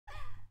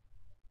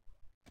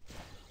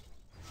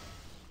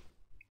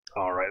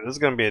Alright, this is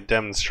going to be a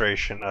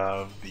demonstration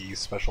of the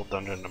special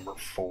dungeon number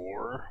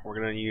 4. We're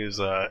going to use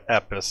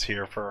Epis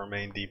here for our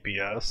main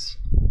DPS.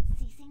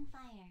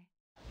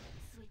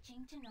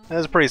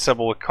 It's pretty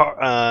simple.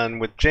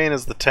 With Jane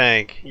as the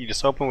tank, you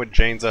just open with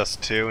Jane's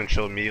S2 and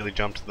she'll immediately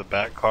jump to the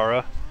back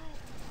Kara.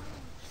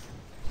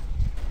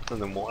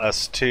 And then we'll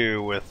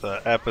S2 with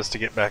Epis to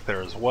get back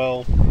there as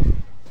well.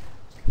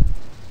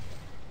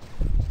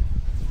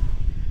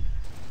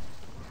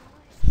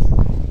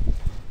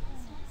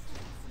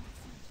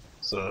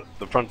 So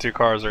the front two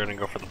cars are going to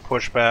go for the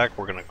pushback.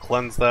 We're going to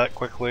cleanse that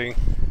quickly.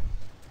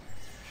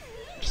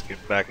 Just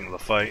get back into the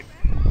fight.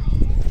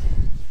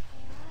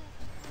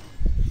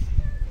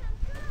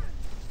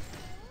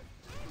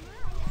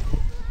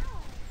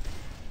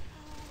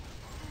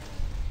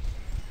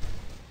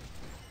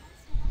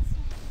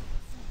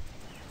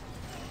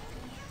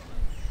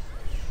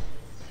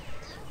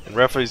 And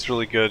Refi's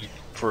really good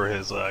for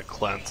his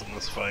cleanse in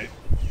this fight.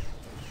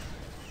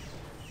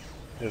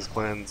 His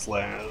cleanse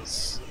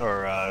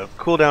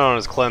cooldown on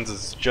his cleanse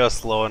is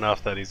just low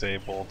enough that he's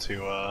able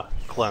to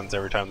cleanse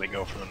every time they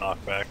go for the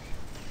knockback.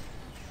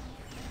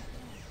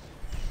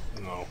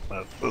 No,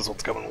 this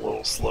one's coming a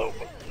little slow.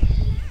 But...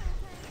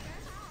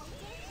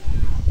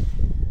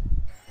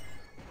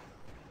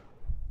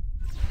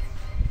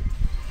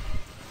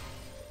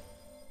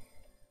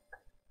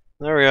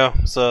 There we go.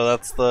 So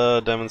that's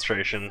the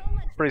demonstration.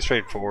 Pretty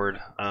straightforward.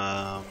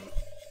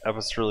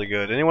 Epis really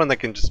good. Anyone that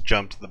can just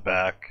jump to the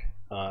back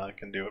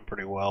can do it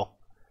pretty well.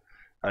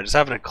 Just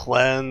having a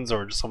cleanse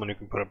or just someone who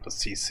can put up a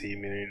CC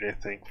immunity, I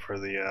think, for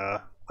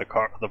the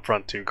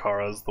front two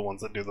Karas, the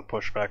ones that do the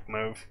pushback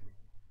move.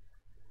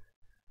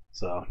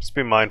 So just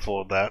be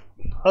mindful of that.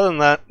 Other than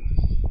that,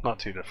 not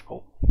too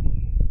difficult.